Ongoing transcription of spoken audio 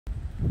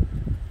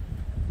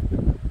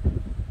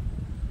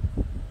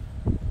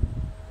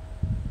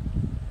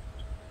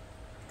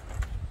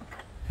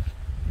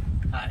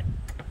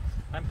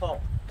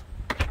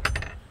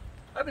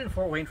been in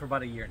Fort Wayne for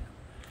about a year now.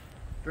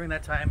 During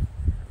that time,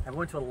 I've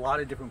went to a lot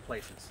of different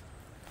places.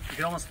 You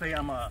can almost say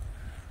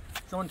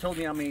someone told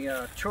me I'm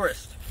a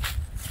tourist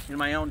in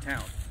my own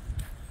town.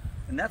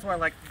 And that's what I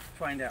like to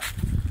find out.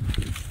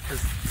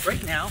 Because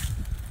right now,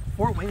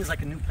 Fort Wayne is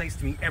like a new place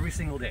to me every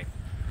single day.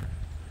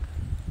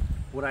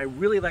 What I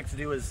really like to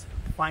do is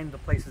find the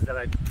places that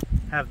I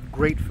have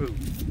great food,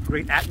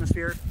 great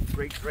atmosphere,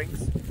 great drinks.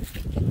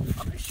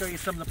 I'm going to show you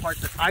some of the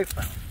parts that I've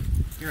found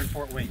here in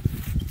Fort Wayne,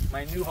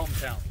 my new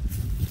hometown.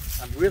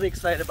 I'm really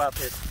excited about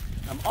this.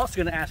 I'm also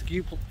going to ask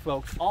you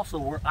folks also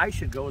where I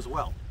should go as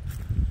well.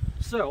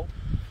 So,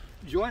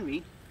 join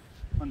me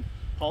on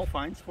Paul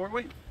Finds Fort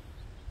Wayne.